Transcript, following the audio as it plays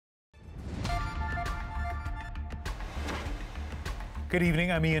Good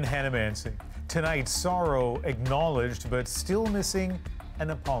evening, I'm Ian Hannamansing. Tonight, sorrow acknowledged, but still missing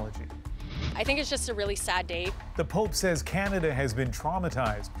an apology. I think it's just a really sad day. The Pope says Canada has been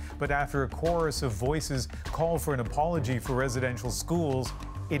traumatized, but after a chorus of voices call for an apology for residential schools,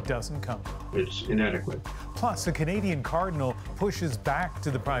 it doesn't come. It's inadequate. Plus, a Canadian Cardinal pushes back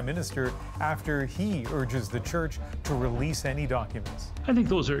to the Prime Minister after he urges the Church to release any documents. I think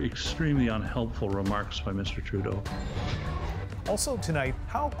those are extremely unhelpful remarks by Mr. Trudeau. Also tonight,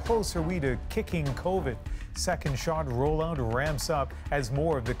 how close are we to kicking COVID? Second shot rollout ramps up as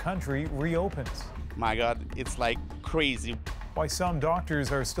more of the country reopens. My God, it's like crazy. Why some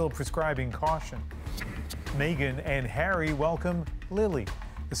doctors are still prescribing caution. Meghan and Harry welcome Lily.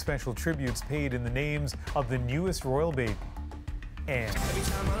 The special tributes paid in the names of the newest royal baby. And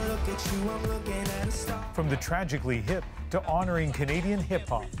from the Tragically Hip to honoring Canadian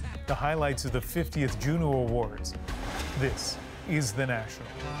hip-hop, the highlights of the 50th Juno Awards. This is The National.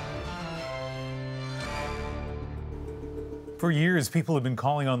 For years, people have been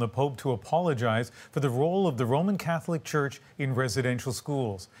calling on the Pope to apologize for the role of the Roman Catholic Church in residential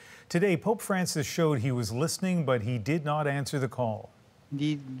schools. Today, Pope Francis showed he was listening, but he did not answer the call.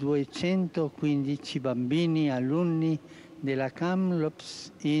 Di 215 bambini alunni della Tk'emlúps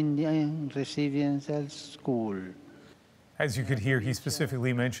Indian Residential School. As you could hear, he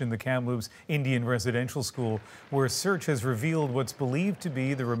specifically mentioned the Tk'emlúps Indian Residential School, where a search has revealed what's believed to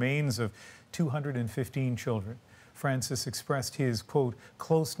be the remains of 215 children. Francis expressed his, quote,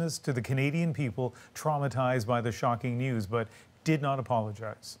 closeness to the Canadian people traumatized by the shocking news, but did not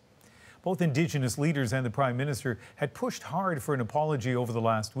apologize. Both Indigenous leaders and the Prime Minister had pushed hard for an apology over the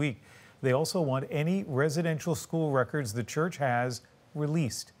last week. They also want any residential school records the Church has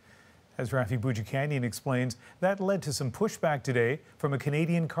released. As Rafi Boudjikanian explains, that led to some pushback today from a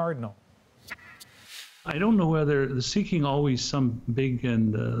Canadian Cardinal. I don't know whether the seeking always some big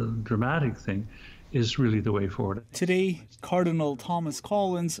and dramatic thing is really the way forward. Today, Cardinal Thomas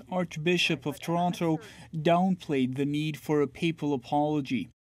Collins, Archbishop of Toronto, downplayed the need for a papal apology,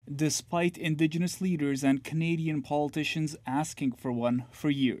 despite Indigenous leaders and Canadian politicians asking for one for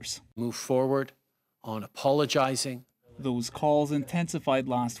years. Move forward on apologizing. Those calls intensified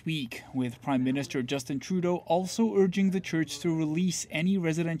last week, with Prime Minister Justin Trudeau also urging the Church to release any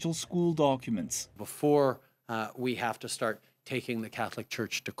residential school documents. Before we have to start taking the Catholic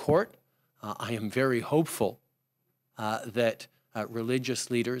Church to court, I am very hopeful that religious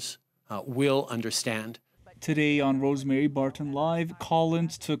leaders will understand. Today on Rosemary Barton Live,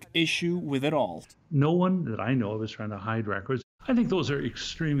 Collins took issue with it all. No one that I know of is trying to hide records. I think those are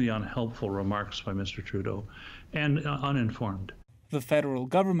extremely unhelpful remarks by Mr. Trudeau and uninformed. The federal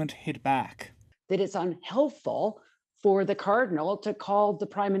government hit back. That it's unhelpful for the Cardinal to call the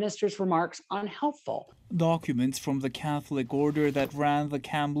Prime Minister's remarks unhelpful. Documents from the Catholic order that ran the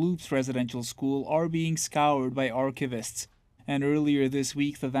Tk'emlúps residential school are being scoured by archivists. And earlier this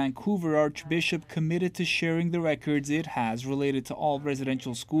week, the Vancouver Archbishop committed to sharing the records it has related to all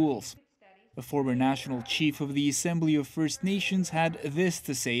residential schools. The former national chief of the Assembly of First Nations had this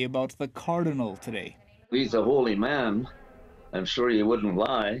to say about the Cardinal today. He's a holy man. I'm sure he wouldn't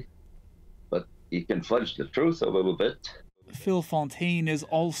lie, but he can fudge the truth a little bit. Phil Fontaine is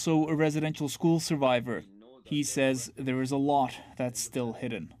also a residential school survivor. He says there is a lot that's still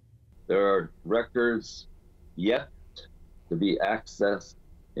hidden. There are records yet to be accessed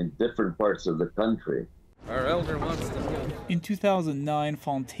in different parts of the country. Our elder wants to. In 2009,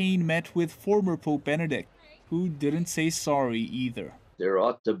 Fontaine met with former Pope Benedict, who didn't say sorry either. There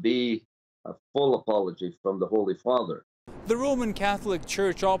ought to be a full apology from the Holy Father. The Roman Catholic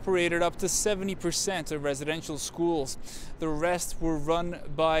Church operated up to 70% of residential schools. The rest were run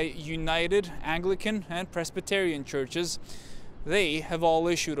by United, Anglican, and Presbyterian churches. They have all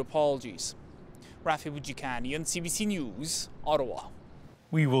issued apologies. Rafi Boudjikanian, CBC News, Ottawa.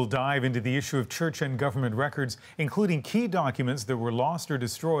 We will dive into the issue of church and government records, including key documents that were lost or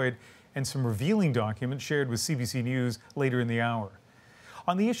destroyed, and some revealing documents shared with CBC News later in the hour.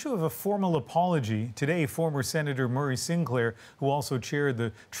 On the issue of a formal apology, today former Senator Murray Sinclair, who also chaired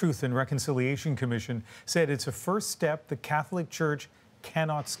the Truth and Reconciliation Commission, said it's a first step the Catholic Church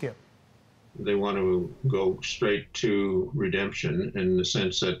cannot skip. They want to go straight to redemption in the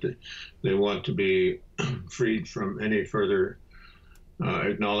sense that they want to be freed from any further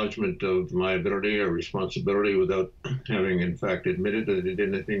acknowledgement of liability or responsibility without having in fact admitted that they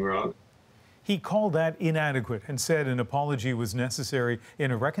did anything wrong. He called that inadequate and said an apology was necessary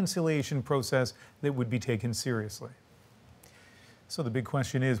in a reconciliation process that would be taken seriously. So the big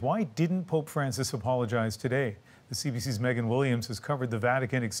question is, why didn't Pope Francis apologize today? The CBC's Meghan Williams has covered the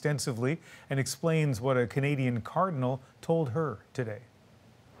Vatican extensively and explains what a Canadian cardinal told her today.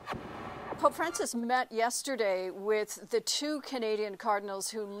 Pope Francis met yesterday with the two Canadian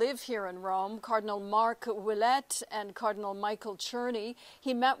cardinals who live here in Rome, Cardinal Mark Willett and Cardinal Michael Czerny.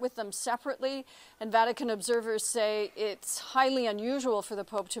 He met with them separately, and Vatican observers say it's highly unusual for the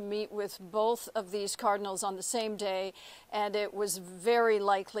Pope to meet with both of these cardinals on the same day, and it was very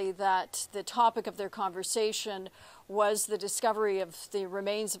likely that the topic of their conversation was the discovery of the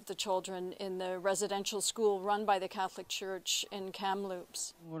remains of the children in the residential school run by the Catholic Church in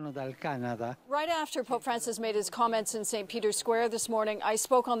Tk'emlúps. Right after Pope Francis made his comments in St. Peter's Square this morning, I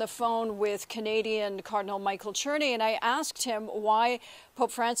spoke on the phone with Canadian Cardinal Michael Czerny, and I asked him why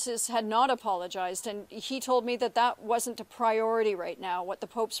Pope Francis had not apologized, and he told me that that wasn't a priority right now. What the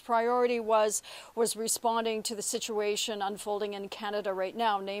Pope's priority was responding to the situation unfolding in Canada right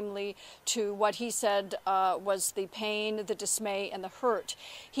now, namely to what he said was the pain, the dismay, and the hurt.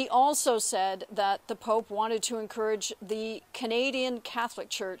 He also said that the Pope wanted to encourage the Canadian Catholic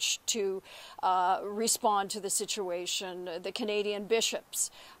Church to respond to the situation, the Canadian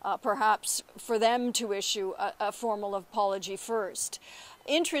bishops, perhaps for them to issue a formal apology first.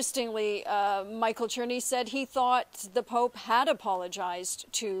 Interestingly, Michael Czerny said he thought the Pope had apologized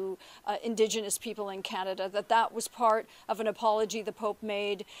to Indigenous people in Canada, that was part of an apology the Pope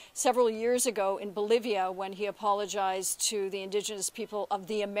made several years ago in Bolivia when he apologized to the Indigenous people of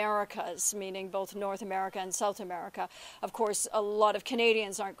the Americas, meaning both North America and South America. Of course, a lot of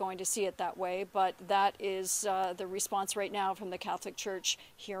Canadians aren't going to see it that way, but that is the response right now from the Catholic Church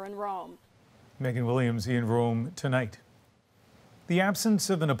here in Rome. Meghan Williams in Rome tonight. The absence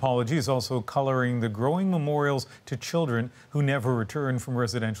of an apology is also coloring the growing memorials to children who never return from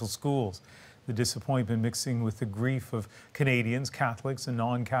residential schools. The disappointment mixing with the grief of Canadians, Catholics and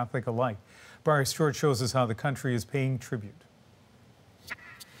non-Catholic alike. Briar Stewart shows us how the country is paying tribute.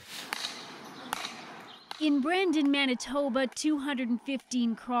 In Brandon, Manitoba,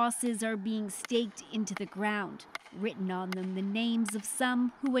 215 crosses are being staked into the ground. Written on them the names of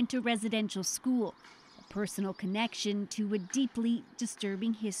some who went to residential school. Personal connection to a deeply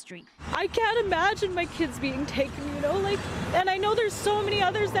disturbing history. I can't imagine my kids being taken, and I know there's so many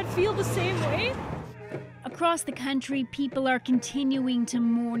others that feel the same way. Across the country, people are continuing to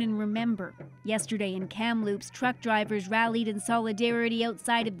mourn and remember. Yesterday in Tk'emlúps, truck drivers rallied in solidarity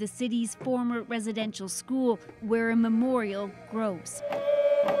outside of the city's former residential school, where a memorial grows.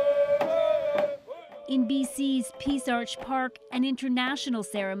 In BC's Peace Arch Park, an international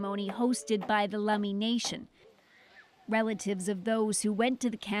ceremony hosted by the Lummi Nation. Relatives of those who went to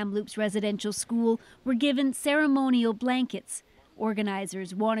the Tk'emlúps residential school were given ceremonial blankets.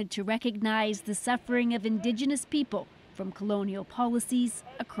 Organizers wanted to recognize the suffering of Indigenous people from colonial policies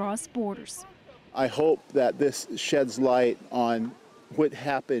across borders. I hope that this sheds light on what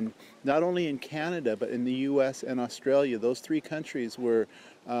happened not only in Canada but in the US and Australia. Those three countries were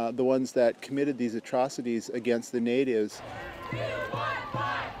the ones that committed these atrocities against the natives.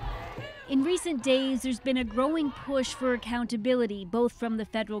 In recent days, there's been a growing push for accountability, both from the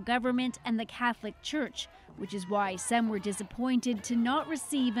federal government and the Catholic Church, which is why some were disappointed to not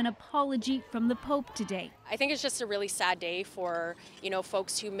receive an apology from the Pope today. I think it's just a really sad day for,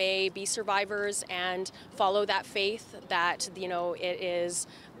 folks who may be survivors and follow that faith that, it is,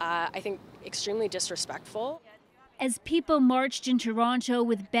 I think, extremely disrespectful. As people marched in Toronto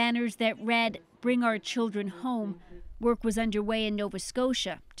with banners that read, "Bring our children home," work was underway in Nova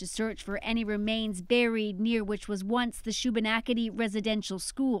Scotia to search for any remains buried near which was once the Shubenacadie residential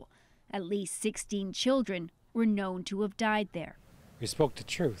school. At least 16 children were known to have died there. We spoke the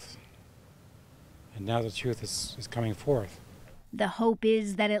truth, and now the truth is coming forth. The hope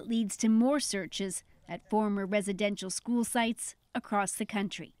is that it leads to more searches at former residential school sites across the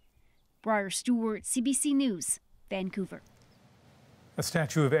country. Briar Stewart, CBC News, Vancouver. A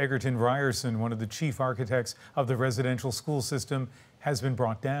statue of Egerton Ryerson, one of the chief architects of the residential school system, has been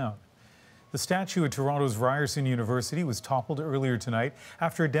brought down. The statue at Toronto's Ryerson University was toppled earlier tonight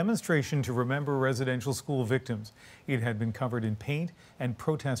after a demonstration to remember residential school victims. It had been covered in paint and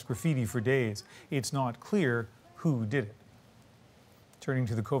protest graffiti for days. It's not clear who did it. Turning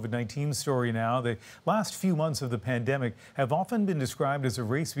to the COVID-19 story now, the last few months of the pandemic have often been described as a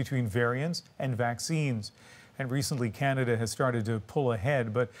race between variants and vaccines. And recently, Canada has started to pull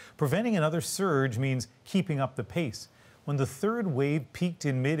ahead, but preventing another surge means keeping up the pace. When the third wave peaked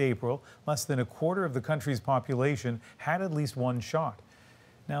in mid-April, less than a quarter of the country's population had at least one shot.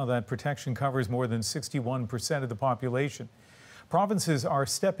 Now that protection covers more than 61% of the population. Provinces are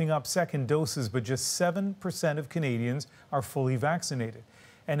stepping up second doses, but just 7% of Canadians are fully vaccinated.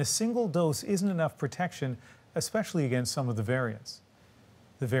 And a single dose isn't enough protection especially against some of the variants.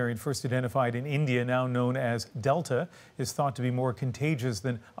 The variant first identified in India, now known as Delta, is thought to be more contagious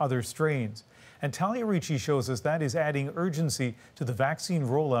than other strains. And Talia Ricci shows us that is adding urgency to the vaccine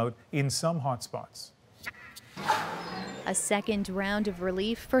rollout in some hotspots. A second round of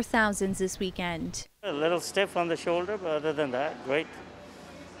relief for thousands this weekend. A little stiff on the shoulder, but other than that, great.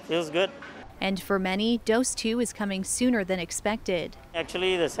 Feels good. And for many, dose 2 is coming sooner than expected.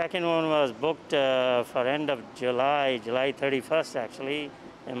 Actually, the second one was booked for end of July 31st, actually.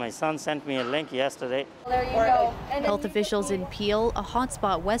 And my son sent me a link yesterday. There you go. Health officials in Peel, a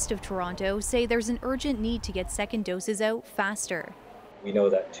hotspot west of Toronto, say there's an urgent need to get second doses out faster. We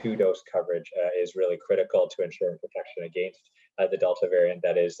know that 2-dose coverage is really critical to ensuring protection against the Delta variant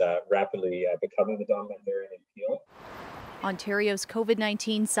that is rapidly becoming the dominant variant in Peel. Ontario's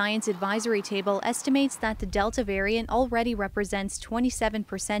COVID-19 Science Advisory Table estimates that the Delta variant already represents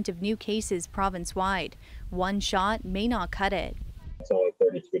 27% of new cases province-wide. One shot may not cut it. It's only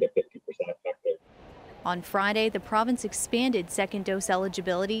 33 to 50% effective. On Friday, the province expanded second dose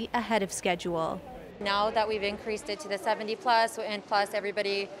eligibility ahead of schedule. Now that we've increased it to the 70 plus, and plus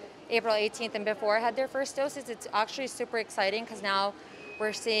everybody April 18th and before had their first doses, it's actually super exciting because now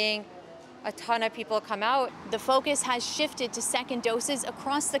we're seeing a ton of people come out. The focus has shifted to second doses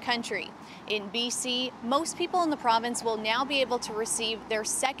across the country. In BC, most people in the province will now be able to receive their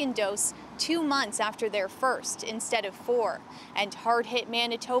second dose 2 months after their first instead of 4. And hard-hit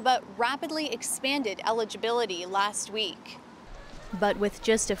Manitoba rapidly expanded eligibility last week. But with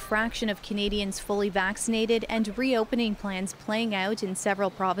just a fraction of Canadians fully vaccinated and reopening plans playing out in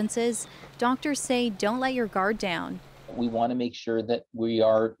several provinces, doctors say don't let your guard down. We want to make sure that we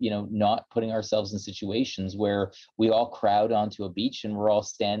are, not putting ourselves in situations where we all crowd onto a beach and we're all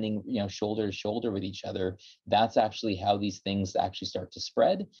standing, shoulder to shoulder with each other. That's actually how these things actually start to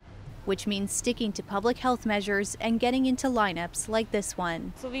spread. Which means sticking to public health measures and getting into lineups like this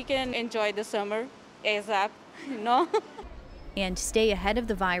one. So we can enjoy the summer ASAP, And stay ahead of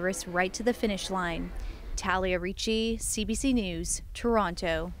the virus right to the finish line. Talia Ricci, CBC News,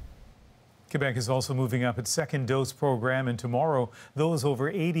 Toronto. Quebec is also moving up its second dose program, and tomorrow those over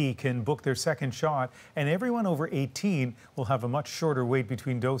 80 can book their second shot, and everyone over 18 will have a much shorter wait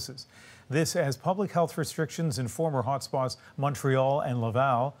between doses. This as public health restrictions in former hotspots Montreal and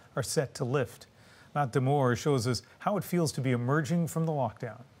Laval are set to lift. Matt Demore shows us how it feels to be emerging from the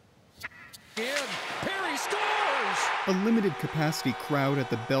lockdown. Perry scores! A limited capacity crowd at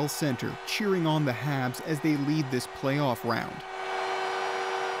the Bell Centre cheering on the Habs as they lead this playoff round.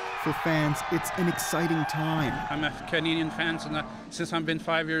 For fans, it's an exciting time. I'm a Canadian fan since I've been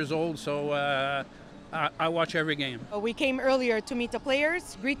 5 years old, so I watch every game. We came earlier to meet the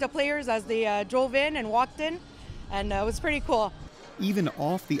players, greet the players as they drove in and walked in, and it was pretty cool. Even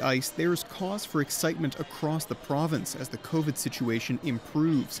off the ice, there's cause for excitement across the province as the COVID situation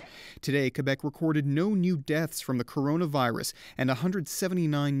improves. Today, Quebec recorded no new deaths from the coronavirus and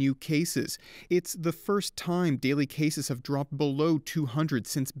 179 new cases. It's the first time daily cases have dropped below 200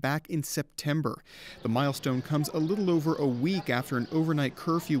 since back in September. The milestone comes a little over a week after an overnight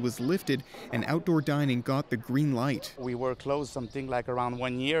curfew was lifted and outdoor dining got the green light. We were closed something like around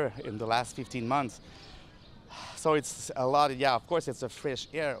 1 year in the last 15 months. So it's a lot, of course it's a fresh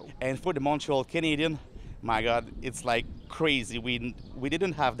air. And for the Montreal Canadian, my God, it's like crazy. We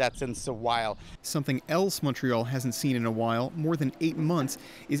didn't have that since a while. Something else Montreal hasn't seen in a while, more than 8 months,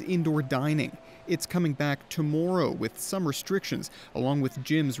 is indoor dining. It's coming back tomorrow with some restrictions, along with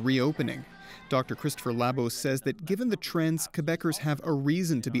gyms reopening. Dr. Christopher Labos says that given the trends, Quebecers have a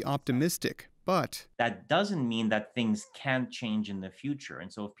reason to be optimistic. But that doesn't mean that things can't change in the future.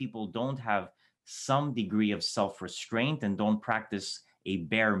 And so if people don't have some degree of self-restraint and don't practice a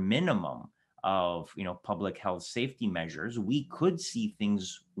bare minimum of public health safety measures, we could see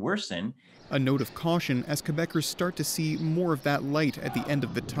things worsen. A note of caution as Quebecers start to see more of that light at the end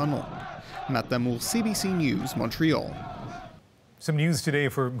of the tunnel. Matt Damour, CBC News, Montreal. Some news today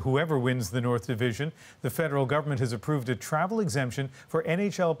for whoever wins the North Division. The federal government has approved a travel exemption for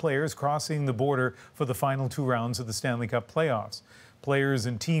NHL players crossing the border for the final 2 rounds of the Stanley Cup playoffs. Players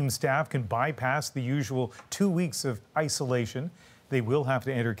and team staff can bypass the usual 2 weeks of isolation. They will have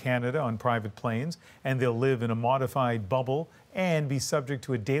to enter Canada on private planes, and they'll live in a modified bubble and be subject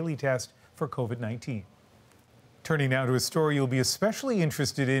to a daily test for COVID-19. Turning now to a story you'll be especially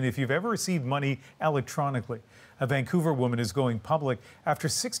interested in if you've ever received money electronically. A Vancouver woman is going public after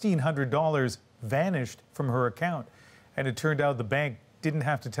 $1,600 vanished from her account, and it turned out the bank didn't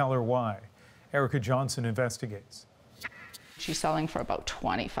have to tell her why. Erica Johnson investigates. She's selling for about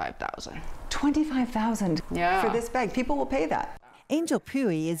 $25,000. $25,000 Yeah. for this bag. People will pay that. Angel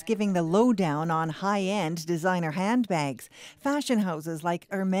Puy is giving the lowdown on high-end designer handbags. Fashion houses like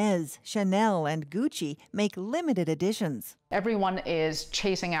Hermes, Chanel, and Gucci make limited editions. Everyone is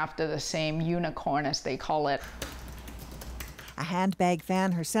chasing after the same unicorn, as they call it. A handbag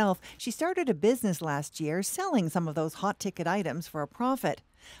fan herself, she started a business last year selling some of those hot-ticket items for a profit.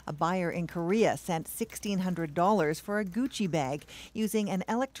 A buyer in Korea sent $1,600 for a Gucci bag using an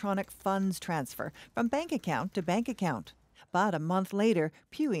electronic funds transfer from bank account to bank account. But a month later,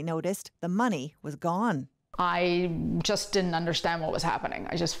 Puy noticed the money was gone. I just didn't understand what was happening.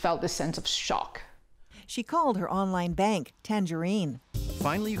 I just felt this sense of shock. She called her online bank, Tangerine.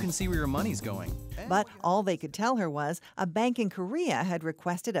 Finally, you can see where your money's going. But all they could tell her was a bank in Korea had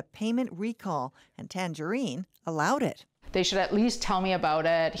requested a payment recall, and Tangerine allowed it. They should at least tell me about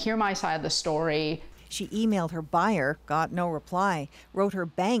it, hear my side of the story. She emailed her buyer, got no reply, wrote her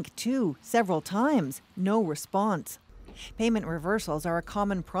bank too, several times, no response. Payment reversals are a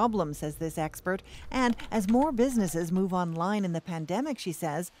common problem, says this expert, and as more businesses move online in the pandemic, she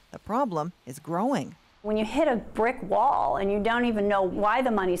says, the problem is growing. When you hit a brick wall and you don't even know why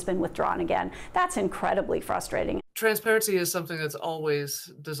the money's been withdrawn again, that's incredibly frustrating. Transparency is something that's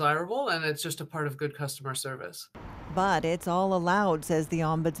always desirable, and it's just a part of good customer service. But it's all allowed, says the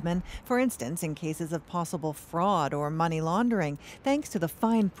Ombudsman, for instance, in cases of possible fraud or money laundering, thanks to the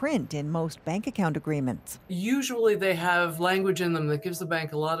fine print in most bank account agreements. Usually they have language in them that gives the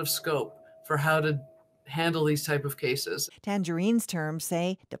bank a lot of scope for how to handle these type of cases. Tangerine's terms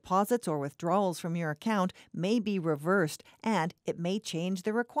say deposits or withdrawals from your account may be reversed, and it may change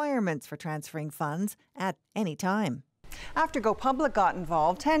the requirements for transferring funds at any time. After Go Public got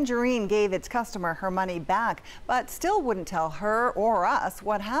involved, Tangerine gave its customer her money back, but still wouldn't tell her or us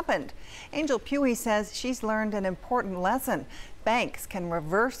what happened. Angel Puy says she's learned an important lesson. Banks can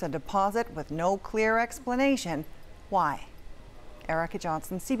reverse a deposit with no clear explanation. Why? Erica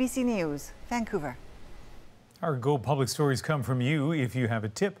Johnson, CBC News, Vancouver. Our Go Public stories come from you. If you have a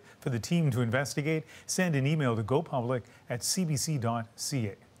tip for the team to investigate, send an email to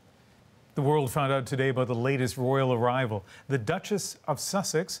gopublic@cbc.ca. The world found out today about the latest royal arrival. The Duchess of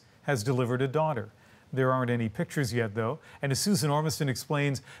Sussex has delivered a daughter. There aren't any pictures yet, though. And as Susan Ormiston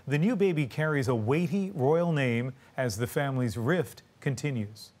explains, the new baby carries a weighty royal name as the family's rift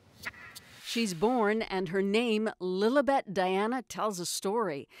continues. She's born, and her name, Lilibet Diana, tells a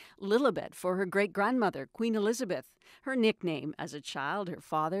story. Lilibet for her great-grandmother, Queen Elizabeth. Her nickname as a child, her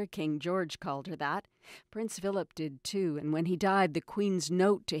father, King George, called her that. Prince Philip did too, and when he died, the Queen's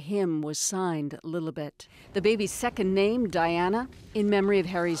note to him was signed Lilibet. The baby's second name, Diana, in memory of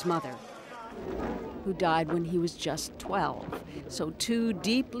Harry's mother, who died when he was just 12. So two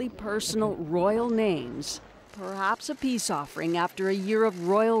deeply personal royal names, perhaps a peace offering after a year of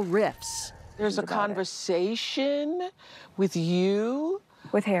royal rifts. There's a conversation with you,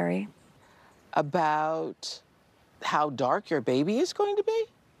 with Harry, about how dark your baby is going to be?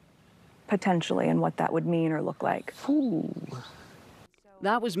 potentially, and what that would mean or look like. Ooh.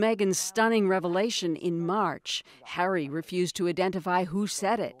 That was Meghan's stunning revelation in March. Harry refused to identify who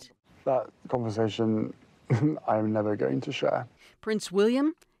said it. That conversation I'm never going to share. Prince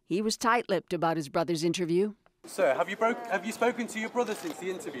William, he was tight-lipped about his brother's interview. Sir, have you spoken to your brother since the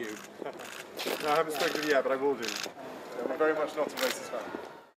interview? No, I haven't spoken yet, but I will do. I'm very much not a racist fan.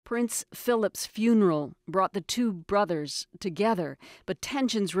 Prince Philip's funeral brought the two brothers together, but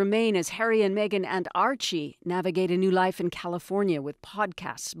tensions remain as Harry and Meghan and Archie navigate a new life in California with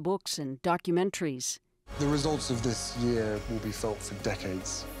podcasts, books, and documentaries. The results of this year will be felt for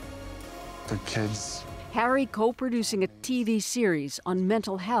decades. For kids. Harry co-producing a TV series on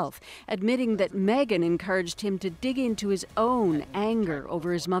mental health, admitting that Meghan encouraged him to dig into his own anger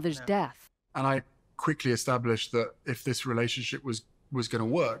over his mother's death. And I quickly established that if this relationship was going to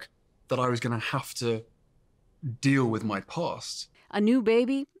work, that I was going to have to deal with my past. A new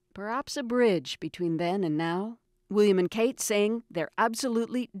baby, perhaps a bridge between then and now. William and Kate saying they're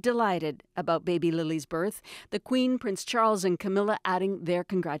absolutely delighted about baby Lily's birth. The Queen, Prince Charles and Camilla adding their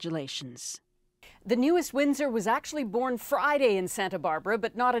congratulations. The newest Windsor was actually born Friday in Santa Barbara,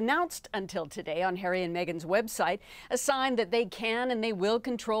 but not announced until today on Harry and Meghan's website, a sign that they can and they will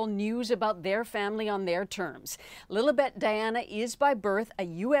control news about their family on their terms. Lilibet Diana is by birth a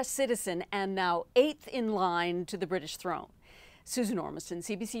U.S. citizen and now 8th in line to the British throne. Susan Ormiston,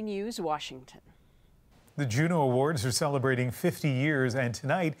 CBC News, Washington. The Juno Awards are celebrating 50 years, and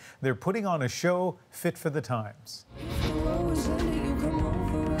tonight they're putting on a show fit for the times.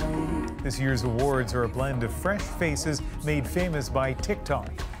 This year's awards are a blend of fresh faces made famous by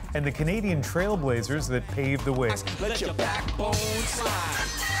TikTok and the Canadian trailblazers that paved the way. Let your backbone slide.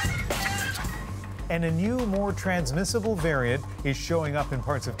 And a new, more transmissible variant is showing up in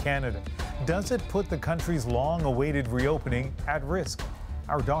parts of Canada. Does it put the country's long-awaited reopening at risk?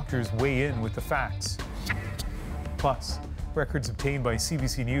 Our doctors weigh in with the facts. Plus, records obtained by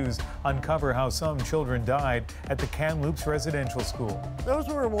CBC News uncover how some children died at the Tk'emlúps residential school. Those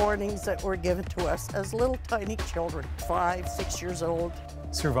were warnings that were given to us as little tiny children, 5, 6 years old.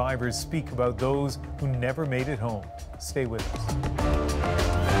 Survivors speak about those who never made it home. Stay with us.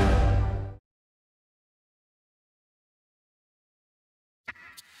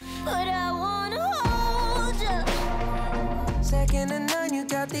 But I wanna hold you. Second to none, you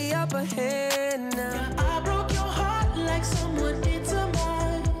got the upper hand now. I broke your heart like someone did to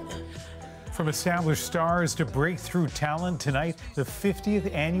mine. From established stars to breakthrough talent, tonight, the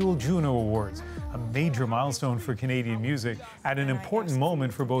 50th annual Juno Awards, a major milestone for Canadian music at an important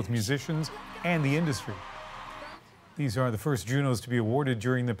moment for both musicians and the industry. These are the first Junos to be awarded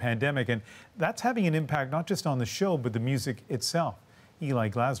during the pandemic, and that's having an impact not just on the show, but the music itself. Eli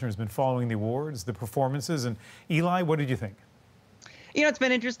Glasner has been following the awards, the performances, and Eli, what did you think? You know, it's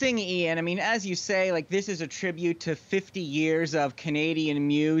been interesting, Ian. I mean, as you say, like, this is a tribute to 50 years of Canadian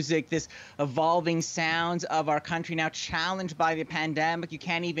music, this evolving sounds of our country now challenged by the pandemic. You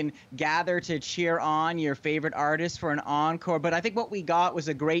can't even gather to cheer on your favorite artist for an encore. But I think what we got was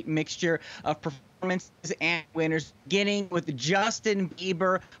a great mixture of performances and winners, beginning with Justin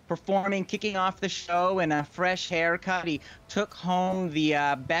Bieber performing, kicking off the show in a fresh haircut. He took home the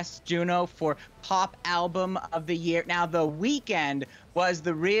Best Juno for Pop Album of the Year. Now, The Weeknd was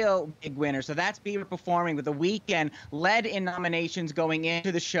the real big winner. So that's Bieber performing, with The Weeknd led in nominations going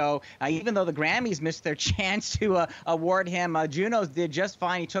into the show. Even though the Grammys missed their chance to award him, Junos did just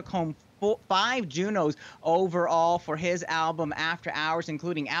fine. He took home 5 Junos overall for his album After Hours,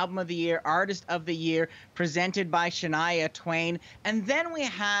 including Album of the Year, Artist of the Year, presented by Shania Twain. And then we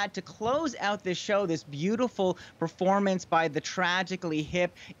had to close out this show, this beautiful performance by the Tragically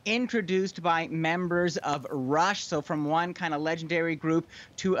Hip, introduced by members of Rush. So from one kind of legendary group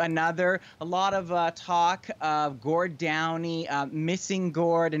to another. A lot of talk of Gord Downie, missing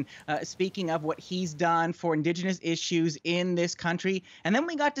Gord, and speaking of what he's done for Indigenous issues in this country. And then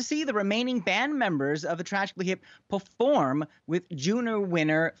we got to see the remaining band members of the Tragically Hip perform, with Juno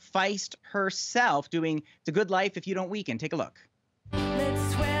winner Feist herself doing It's a Good Life If You Don't Weaken. Take a look.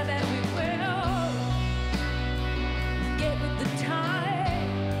 Let's swear that we will get with the tide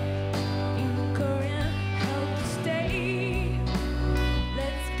in the current, help to stay.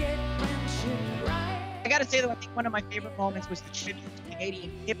 Let's get friendship right. I gotta say, though, I think one of my favorite moments was the tribute to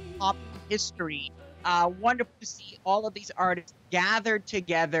Canadian hip-hop history. Wonderful to see all of these artists gathered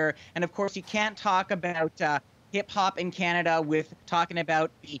together. And of course, you can't talk about hip-hop in Canada with talking about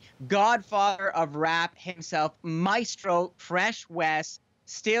the godfather of rap himself, Maestro Fresh Wes,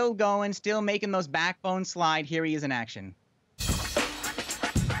 still going, still making those backbones slide. Here he is in action.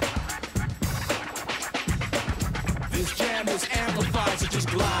 This jam is amplified, so just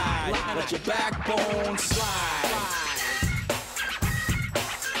glide. Let your backbone slide.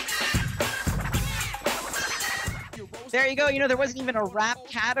 There you go. You know, there wasn't even a rap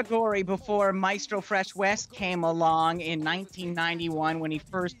category before Maestro Fresh Wes came along in 1991 when he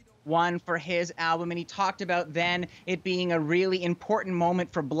first won for his album. And he talked about then it being a really important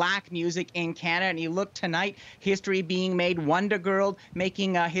moment for Black music in Canada. And you look tonight, history being made. Wonder Girl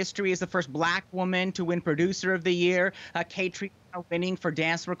making history as the first Black woman to win Producer of the Year. K-Tree winning for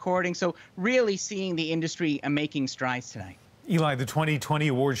dance recording. So really seeing the industry making strides tonight. Eli, the 2020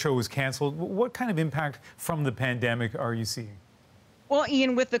 award show was canceled. What kind of impact from the pandemic are you seeing? Well,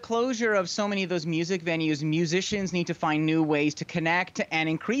 Ian, with the closure of so many of those music venues, musicians need to find new ways to connect, and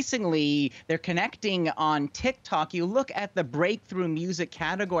increasingly they're connecting on TikTok. You look at the breakthrough music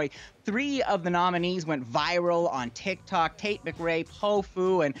category, 3 of the nominees went viral on TikTok: Tate McRae,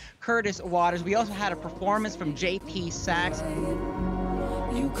 Pofu, and Curtis Waters. We also had a performance from JP Sachs.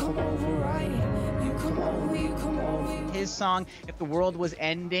 You come over right, you come over, you come over. His song, If the World Was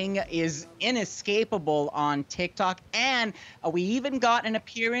Ending, is inescapable on TikTok. And we even got an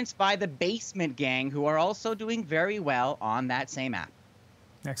appearance by the Basement Gang, who are also doing very well on that same app.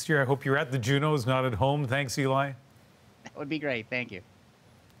 Next year, I hope you're at the Junos, not at home. Thanks, Eli. That would be great. Thank you.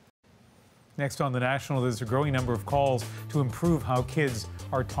 Next on The National, there's a growing number of calls to improve how kids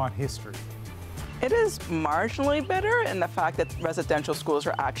are taught history. It is marginally better in the fact that residential schools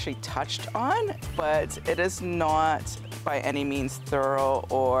are actually touched on, but it is not by any means thorough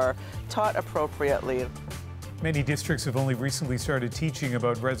or taught appropriately. Many districts have only recently started teaching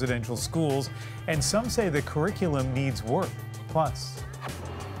about residential schools, and some say the curriculum needs work. Plus,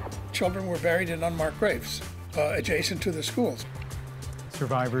 children were buried in unmarked graves adjacent to the schools.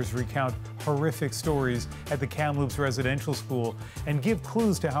 Survivors recount horrific stories at the Tk'emlúps residential school and give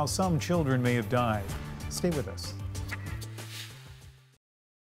clues to how some children may have died. Stay with us.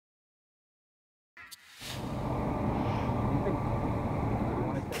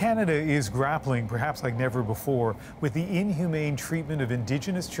 Canada is grappling, perhaps like never before, with the inhumane treatment of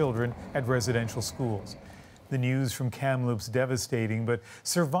Indigenous children at residential schools. The news from Tk'emlúps devastating, but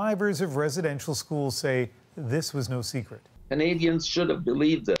survivors of residential schools say this was no secret. Canadians should have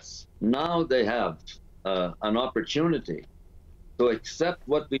believed this. Now they have an opportunity to accept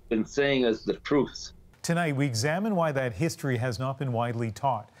what we've been saying as the truth. Tonight, we examine why that history has not been widely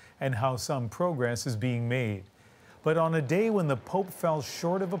taught and how some progress is being made. But on a day when the Pope fell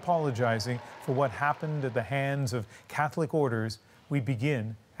short of apologizing for what happened at the hands of Catholic orders, we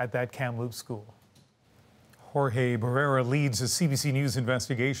begin at that Tk'emlúps school. Jorge Barrera leads a CBC News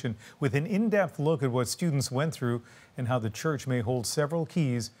investigation with an in-depth look at what students went through and how the church may hold several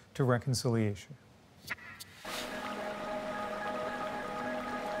keys to reconciliation.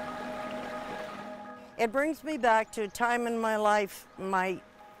 It brings me back to a time in my life, my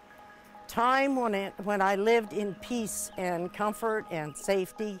time when I lived in peace and comfort and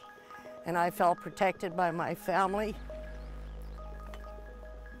safety, and I felt protected by my family.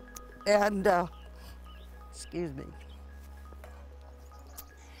 And, excuse me,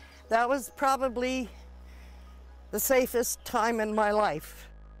 that was probably the safest time in my life.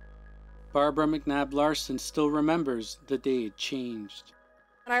 Barbara McNabb Larson still remembers the day it changed.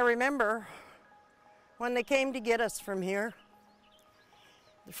 And I remember when they came to get us from here.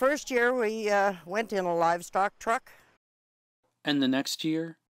 The first year we went in a livestock truck. And the next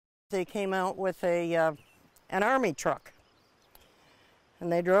year? They came out with an army truck.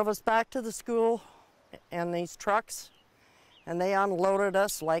 And they drove us back to the school in these trucks. And they unloaded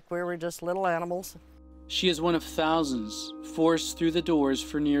us like we were just little animals. She is one of thousands forced through the doors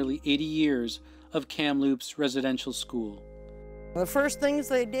for nearly 80 years of Tk'emlúps residential school. The first things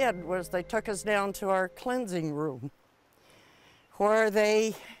they did was they took us down to our cleansing room, where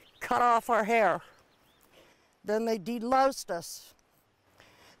they cut off our hair. Then they deloused us.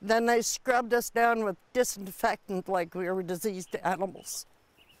 Then they scrubbed us down with disinfectant like we were diseased animals.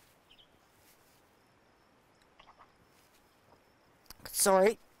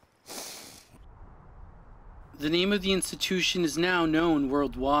 Sorry. The name of the institution is now known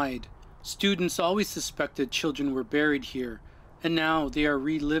worldwide. Students always suspected children were buried here, and now they are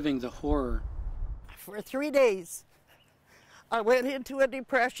reliving the horror. For 3 days, I went into a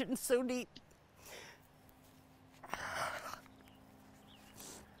depression so deep.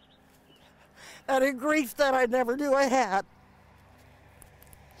 And a grief that I never knew I had.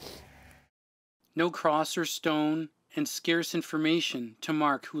 No cross or stone, and scarce information to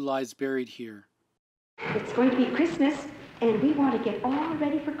mark who lies buried here. It's going to be Christmas, and we want to get all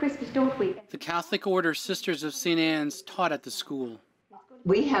ready for Christmas, don't we? The Catholic Order Sisters of St. Anne's taught at the school.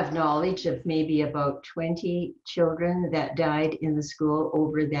 We have knowledge of maybe about 20 children that died in the school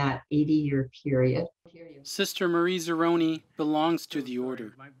over that 80-year period. Sister Marie Zeroni belongs to the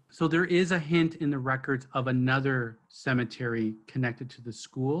order. So there is a hint in the records of another cemetery connected to the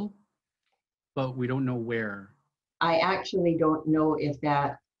school, but we don't know where. I actually don't know if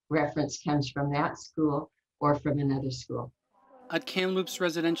that reference comes from that school or from another school. At Tk'emlúps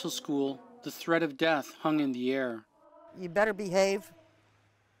Residential School, the threat of death hung in the air. You better behave.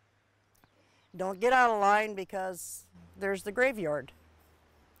 Don't get out of line because there's the graveyard.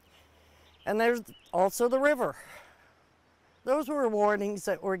 And there's also the river. Those were warnings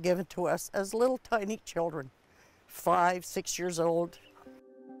that were given to us as little tiny children, 5, 6 years old.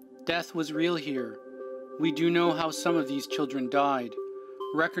 Death was real here. We do know how some of these children died.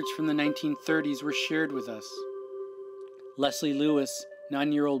 Records from the 1930s were shared with us. Leslie Lewis,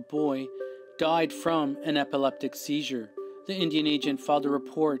 9-year-old boy, died from an epileptic seizure. The Indian agent filed a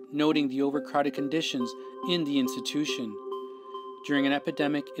report noting the overcrowded conditions in the institution. During an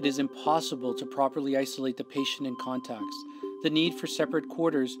epidemic, it is impossible to properly isolate the patient and contacts. The need for separate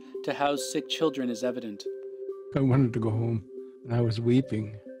quarters to house sick children is evident. I wanted to go home, and I was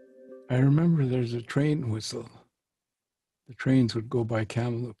weeping. I remember there's a train whistle. The trains would go by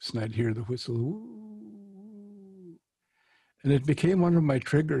Tk'emlúps, and I'd hear the whistle. Ooh. And it became one of my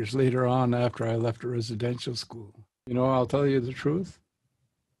triggers later on after I left a residential school. You know, I'll tell you the truth.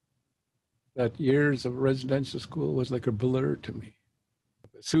 That years of residential school was like a blur to me.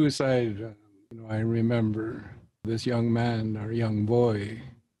 Suicide, I remember this young man or young boy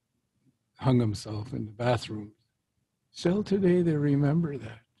hung himself in the bathroom. Still today, they remember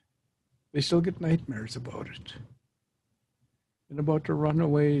that. They still get nightmares about it. And about the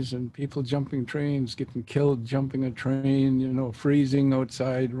runaways and people jumping trains, getting killed, jumping a train, you know, freezing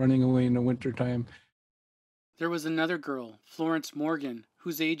outside, running away in the wintertime. There was another girl, Florence Morgan,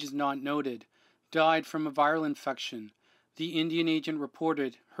 whose age is not noted, died from a viral infection. The Indian agent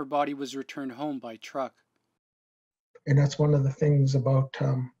reported her body was returned home by truck. And that's one of the things about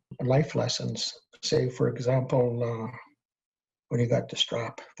life lessons. Say, for example, when you got the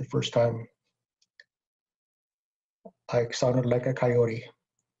strap, the first time I sounded like a coyote,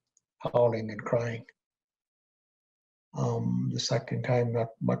 howling and crying. The second time, not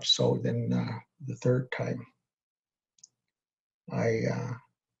much so. Then the third time,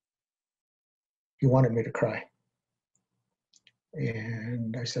 he wanted me to cry.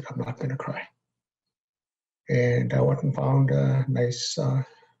 And I said, I'm not going to cry. And I went and found a nice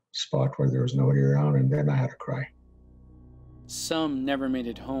spot where there was nobody around, and then I had to cry. Some never made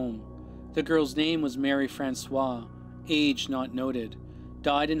it home. The girl's name was Mary Francois, age not noted,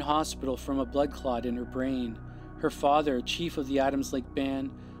 died in hospital from a blood clot in her brain. Her father, chief of the Adams Lake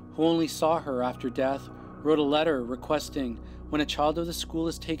Band, who only saw her after death, wrote a letter requesting, when a child of the school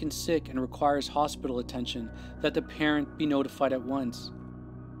is taken sick and requires hospital attention, that the parent be notified at once.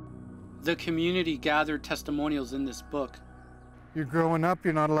 The community gathered testimonials in this book. You're growing up,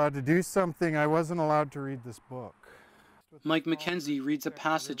 you're not allowed to do something. I wasn't allowed to read this book. Mike McKenzie reads a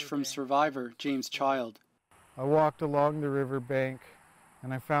passage from survivor James Child. I walked along the riverbank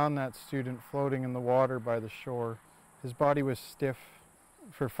and I found that student floating in the water by the shore. His body was stiff.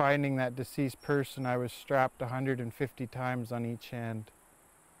 For finding that deceased person, I was strapped 150 times on each hand.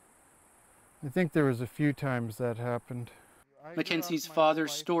 I think there was a few times that happened. Mackenzie's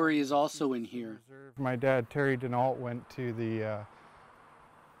father's story is also in here. My dad, Terry Denault, went to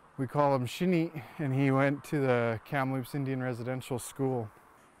we call him Shinny, and he went to the Tk'emlúps Indian Residential School.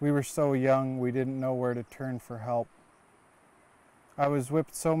 We were so young, we didn't know where to turn for help. I was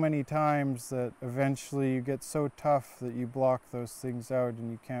whipped so many times that eventually you get so tough that you block those things out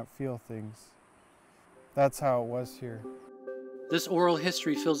and you can't feel things. That's how it was here. This oral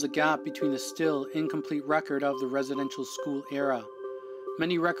history fills a gap between the still incomplete record of the residential school era.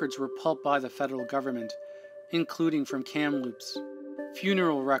 Many records were pulped by the federal government, including from Tk'emlúps.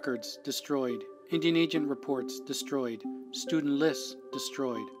 Funeral records destroyed, Indian agent reports destroyed, student lists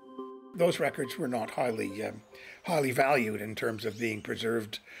destroyed. Those records were not highly valued in terms of being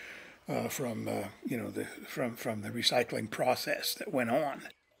preserved from the recycling process that went on.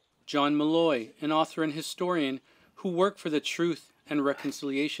 John Malloy, an author and historian who worked for the Truth and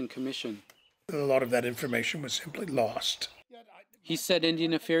Reconciliation Commission. A lot of that information was simply lost. He said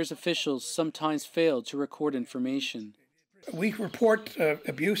Indian Affairs officials sometimes failed to record information. We report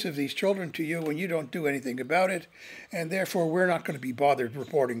abuse of these children to you when you don't do anything about it, and therefore we're not going to be bothered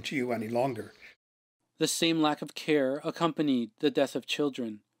reporting to you any longer. The same lack of care accompanied the death of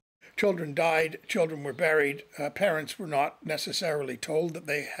children. Children died, children were buried, parents were not necessarily told that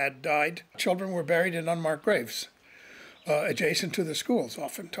they had died. Children were buried in unmarked graves, adjacent to the schools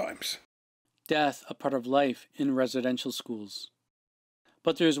oftentimes. Death a part of life in residential schools.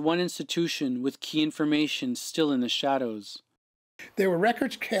 But there's one institution with key information still in the shadows. There were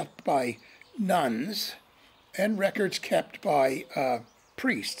records kept by nuns and records kept by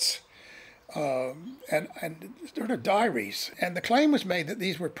priests and sort of diaries. And the claim was made that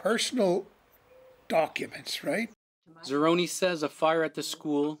these were personal documents, right? Zeroni says a fire at the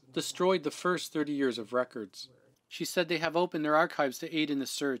school destroyed the first 30 years of records. She said they have opened their archives to aid in the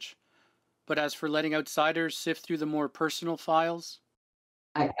search. But as for letting outsiders sift through the more personal files,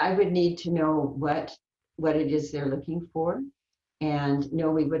 I would need to know what it is they're looking for, and no,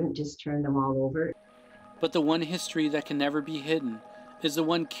 we wouldn't just turn them all over. But the one history that can never be hidden is the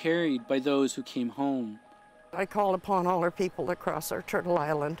one carried by those who came home. I call upon all our people across our Turtle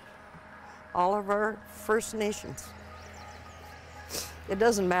Island, all of our First Nations. It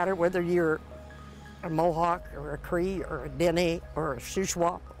doesn't matter whether you're a Mohawk or a Cree or a Dene or a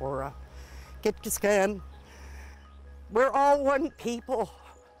Shuswap or a Kitkiskan. We're all one people.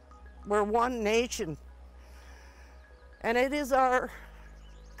 We're one nation. And it is our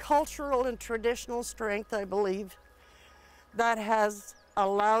cultural and traditional strength, I believe, that has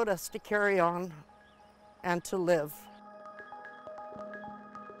allowed us to carry on and to live.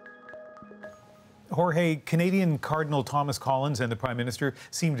 Jorge, Canadian Cardinal Thomas Collins and the Prime Minister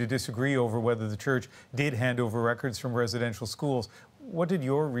seem to disagree over whether the church did hand over records from residential schools. What did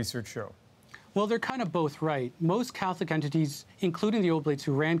your research show? Well, they're kind of both right. Most Catholic entities, including the Oblates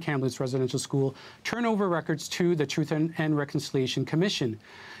who ran Tk'emlúps Residential School, turn over records to the Truth and Reconciliation Commission.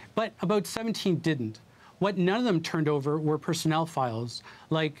 But about 17 didn't. What none of them turned over were personnel files,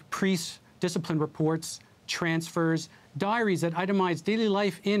 like priests, discipline reports, transfers, diaries that itemize daily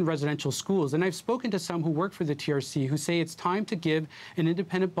life in residential schools. And I've spoken to some who work for the TRC who say it's time to give an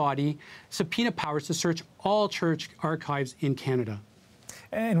independent body subpoena powers to search all church archives in Canada.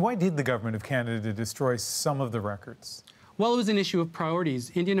 And why did the Government of Canada destroy some of the records? Well, it was an issue of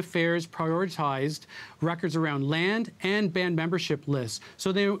priorities. Indian Affairs prioritized records around land and band membership lists.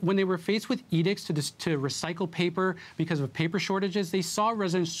 So when they were faced with edicts to recycle paper because of paper shortages, they saw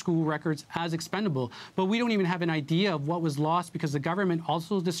residential school records as expendable. But we don't even have an idea of what was lost because the government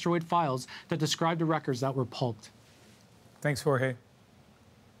also destroyed files that described the records that were pulped. Thanks, Jorge.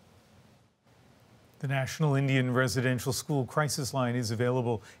 The National Indian Residential School Crisis Line is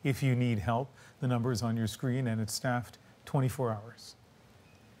available if you need help. The number is on your screen and it's staffed 24 hours.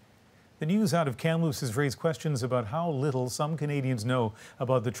 The news out of Kamloops has raised questions about how little some Canadians know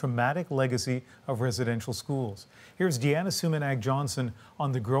about the traumatic legacy of residential schools. Here's Diana Sumanag-Johnson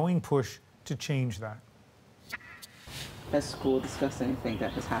on the growing push to change that. Has school discussed anything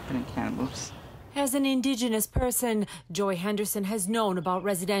that has happened in Kamloops? As an Indigenous person, Joy Henderson has known about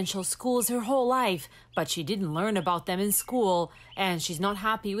residential schools her whole life, but she didn't learn about them in school, and she's not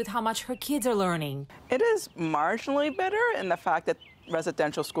happy with how much her kids are learning. It is marginally better in the fact that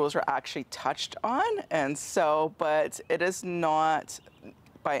residential schools are actually touched on, and so, but it is not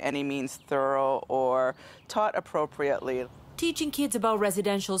by any means thorough or taught appropriately. Teaching kids about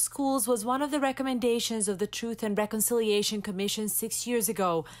residential schools was one of the recommendations of the Truth and Reconciliation Commission 6 years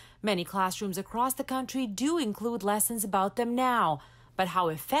ago. Many classrooms across the country do include lessons about them now. But how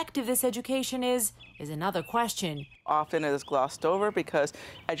effective this education is another question. Often it is glossed over because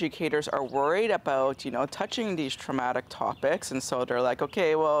educators are worried about, touching these traumatic topics. And so they're like,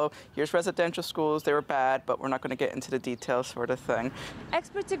 okay, well, here's residential schools, they were bad, but we're not going to get into the details sort of thing.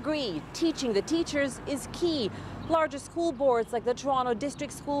 Experts agree teaching the teachers is key. Larger school boards like the Toronto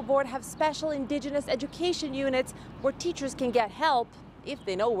District School Board have special Indigenous education units where teachers can get help if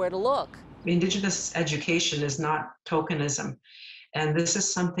they know where to look. Indigenous education is not tokenism. And this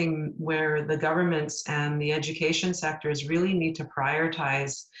is something where the governments and the education sectors really need to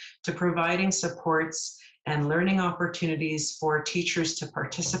prioritize to providing supports and learning opportunities for teachers to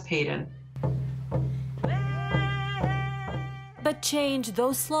participate in. But change,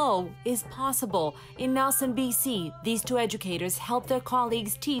 though slow, is possible. In Nelson, BC, these two educators help their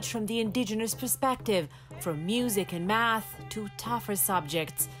colleagues teach from the Indigenous perspective, from music and math to tougher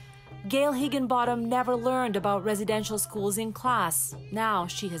subjects. Gail Higginbottom never learned about residential schools in class. Now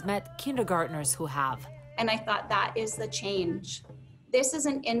she has met kindergartners who have. And I thought that is the change. This is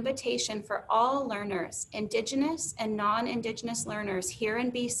an invitation for all learners, Indigenous and non-Indigenous learners here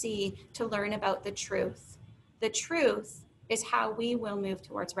in BC, to learn about the truth. The truth is how we will move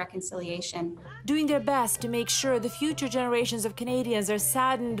towards reconciliation. Doing their best to make sure the future generations of Canadians are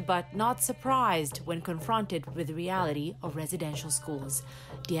saddened but not surprised when confronted with the reality of residential schools.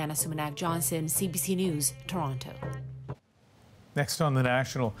 Diana Sumanag-Johnson, CBC News, Toronto. Next on The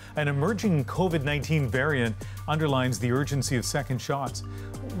National, an emerging COVID-19 variant underlines the urgency of second shots.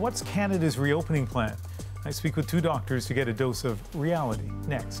 What's Canada's reopening plan? I speak with two doctors to get a dose of reality.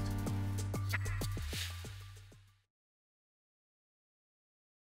 Next.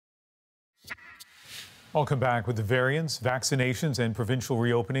 Welcome back. With the variants, vaccinations, and provincial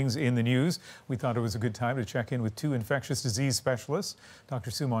reopenings in the news, we thought it was a good time to check in with two infectious disease specialists.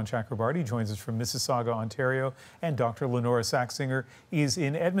 Dr. Suman Chakrabarty joins us from Mississauga, Ontario, and Dr. Lenora Saxinger is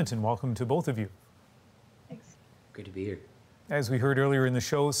in Edmonton. Welcome to both of you. Thanks. Good to be here. As we heard earlier in the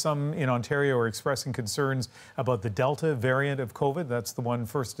show, some in Ontario are expressing concerns about the Delta variant of COVID. That's the one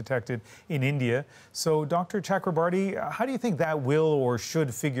first detected in India. So, Dr. Chakrabarty, how do you think that will or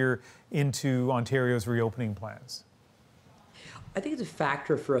should figure into Ontario's reopening plans? I think it's a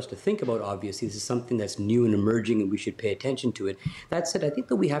factor for us to think about, obviously. This is something that's new and emerging, and we should pay attention to it. That said, I think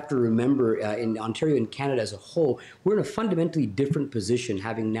that we have to remember in Ontario and Canada as a whole, we're in a fundamentally different position,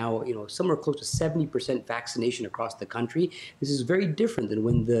 having now, somewhere close to 70% vaccination across the country. This is very different than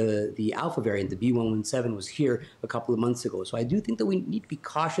when the Alpha variant, the B117, was here a couple of months ago. So I do think that we need to be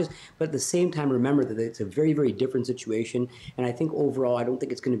cautious, but at the same time, remember that it's a very, very different situation. And I think overall, I don't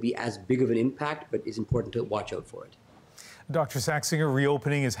think it's going to be as big of an impact, but it's important to watch out for it. Dr. Saxinger,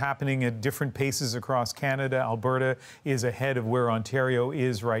 reopening is happening at different paces across Canada. Alberta is ahead of where Ontario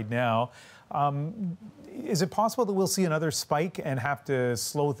is right now. Is it possible that we'll see another spike and have to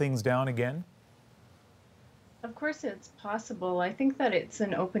slow things down again? Of course, it's possible. I think that it's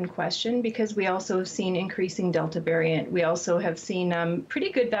an open question because we also have seen increasing Delta variant. We also have seen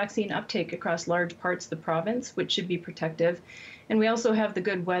pretty good vaccine uptake across large parts of the province, which should be protective. And we also have the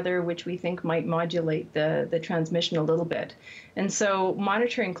good weather, which we think might modulate the transmission a little bit. And so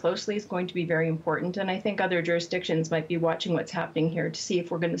monitoring closely is going to be very important. And I think other jurisdictions might be watching what's happening here to see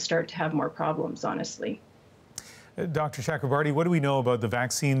if we're going to start to have more problems, honestly. Dr. Chakrabarty, what do we know about the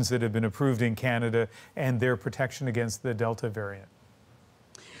vaccines that have been approved in Canada and their protection against the Delta variant?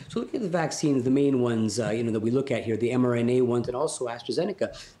 So looking at the vaccines, the main ones, that we look at here, the mRNA ones and also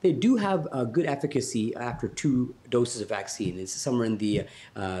AstraZeneca, they do have good efficacy after 2 doses of vaccine. It's somewhere in the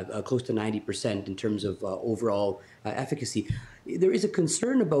close to 90% in terms of overall efficacy. There is a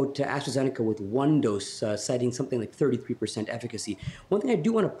concern about AstraZeneca with 1 dose, citing something like 33% efficacy. One thing I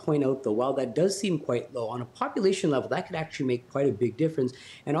do want to point out, though, while that does seem quite low, on a population level, that could actually make quite a big difference.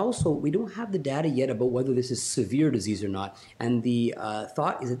 And also, we don't have the data yet about whether this is severe disease or not. And the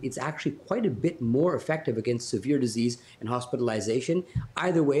thought is that it's actually quite a bit more effective against severe disease and hospitalization.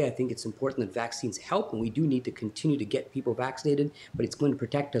 Either way, I think it's important that vaccines help, and we do need to continue to get people vaccinated, but it's going to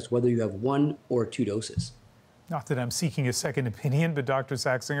protect us whether you have 1 or 2 doses. Not that I'm seeking a second opinion, but Dr.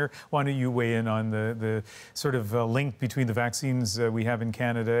 Saxinger, why don't you weigh in on the sort of link between the vaccines we have in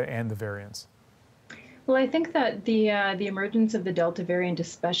Canada and the variants? Well, I think that the emergence of the Delta variant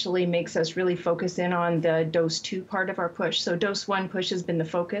especially makes us really focus in on the dose 2 part of our push. So dose 1 push has been the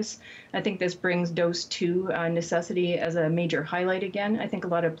focus. I think this brings dose 2 necessity as a major highlight again. I think a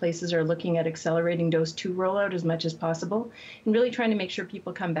lot of places are looking at accelerating dose 2 rollout as much as possible and really trying to make sure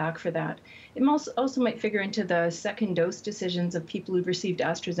people come back for that. It also might figure into the second dose decisions of people who've received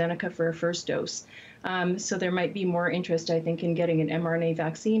AstraZeneca for a first dose. So there might be more interest, I think, in getting an mRNA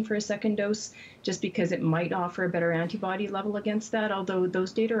vaccine for a second dose, just because it might offer a better antibody level against that, although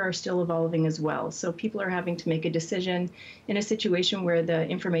those data are still evolving as well. So people are having to make a decision in a situation where the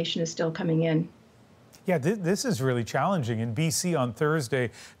information is still coming in. Yeah, this is really challenging. In BC on Thursday,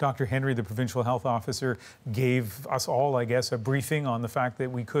 Dr. Henry, the provincial health officer, gave us all, I guess, a briefing on the fact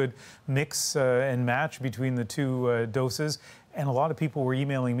that we could mix and match between the 2 doses. And a lot of people were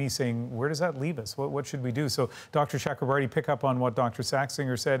emailing me saying, where does that leave us? What should we do? So, Dr. Chakrabarty, pick up on what Dr.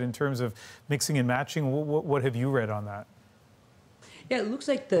 Saxinger said in terms of mixing and matching. What have you read on that? Yeah, it looks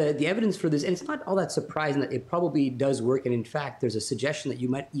like the evidence for this, and it's not all that surprising that it probably does work. And in fact, there's a suggestion that you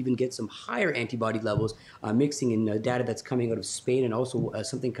might even get some higher antibody levels mixing in data that's coming out of Spain and also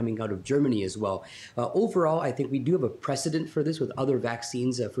something coming out of Germany as well. Overall, I think we do have a precedent for this with other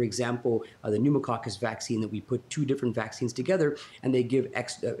vaccines. For example, the pneumococcus vaccine, that we put 2 different vaccines together and they give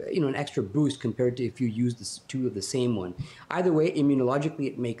an extra boost compared to if you use 2 of the same one. Either way, immunologically,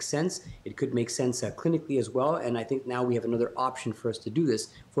 it makes sense. It could make sense clinically as well. And I think now we have another option for us to do this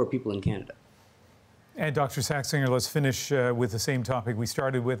for people in Canada. And Dr. Saxinger, let's finish with the same topic we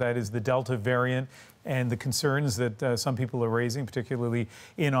started with. That is the Delta variant and the concerns that some people are raising, particularly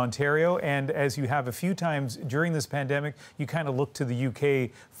in Ontario. And as you have a few times during this pandemic, you kind of look to the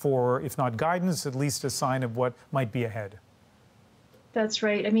UK for, if not guidance, at least a sign of what might be ahead. That's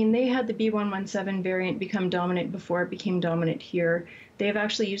right. I mean, they had the B117 variant become dominant before it became dominant here. They have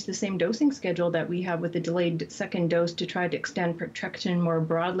actually used the same dosing schedule that we have with the delayed second dose to try to extend protection more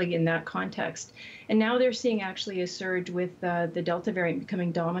broadly in that context. And now they're seeing actually a surge with the Delta variant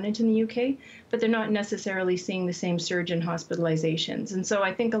becoming dominant in the UK, but they're not necessarily seeing the same surge in hospitalizations. And so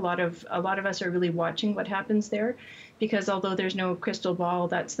I think a lot of us are really watching what happens there, because although there's no crystal ball,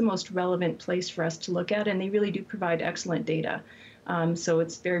 that's the most relevant place for us to look at, and they really do provide excellent data. So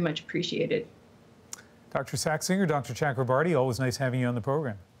it's very much appreciated. Dr. Saxinger, Dr. Chakrabarty, always nice having you on the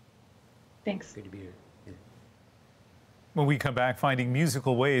program. Thanks. Good to be here. Yeah. When we come back, finding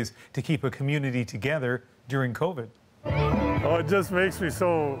musical ways to keep a community together during COVID. Oh, it just makes me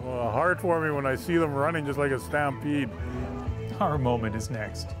so heartwarming when I see them running just like a stampede. Our moment is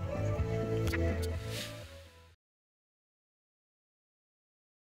next.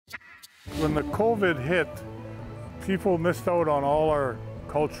 When the COVID hit, people missed out on all our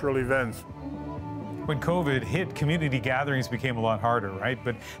cultural events. When COVID hit, community gatherings became a lot harder, right?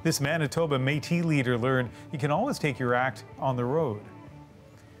 But this Manitoba Métis leader learned you can always take your act on the road.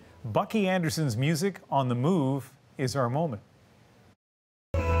 Bucky Anderson's music on the move is our moment.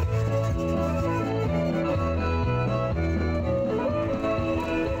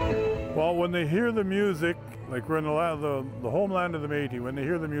 Well, when they hear the music, like we're in the homeland of the Métis, when they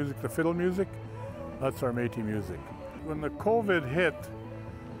hear the music, the fiddle music, that's our Métis music. When the COVID hit,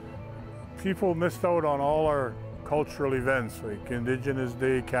 people missed out on all our cultural events, like Indigenous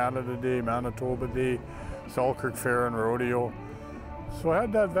Day, Canada Day, Manitoba Day, Selkirk Fair and Rodeo. So I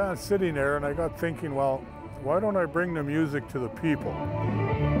had that van sitting there and I got thinking, well, why don't I bring the music to the people?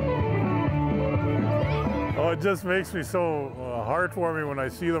 Oh, it just makes me so heartwarming when I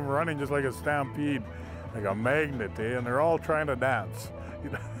see them running just like a stampede, like a magnet, eh? And they're all trying to dance.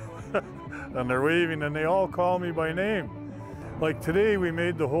 And they're waving, and they all call me by name. Like today, we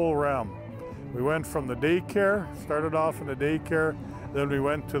made the whole round. We went from the daycare, started off in the daycare, then we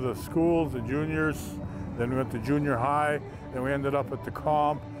went to the schools, the juniors, then we went to junior high, then we ended up at the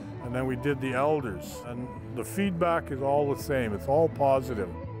comp, and then we did the elders. And the feedback is all the same. It's all positive.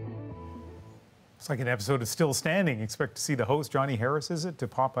 It's like an episode of Still Standing. Expect to see the host, Johnny Harris, is it, to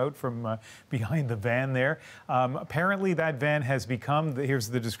pop out from behind the van there. Apparently that van has become, here's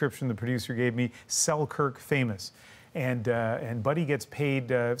the description the producer gave me, Selkirk famous. And Buddy gets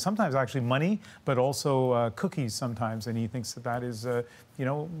paid sometimes actually money, but also cookies sometimes, and he thinks that that is, you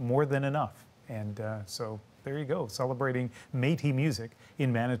know, more than enough. And so there you go, celebrating Métis music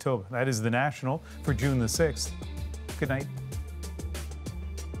in Manitoba. That is the National for June the 6th. Good night.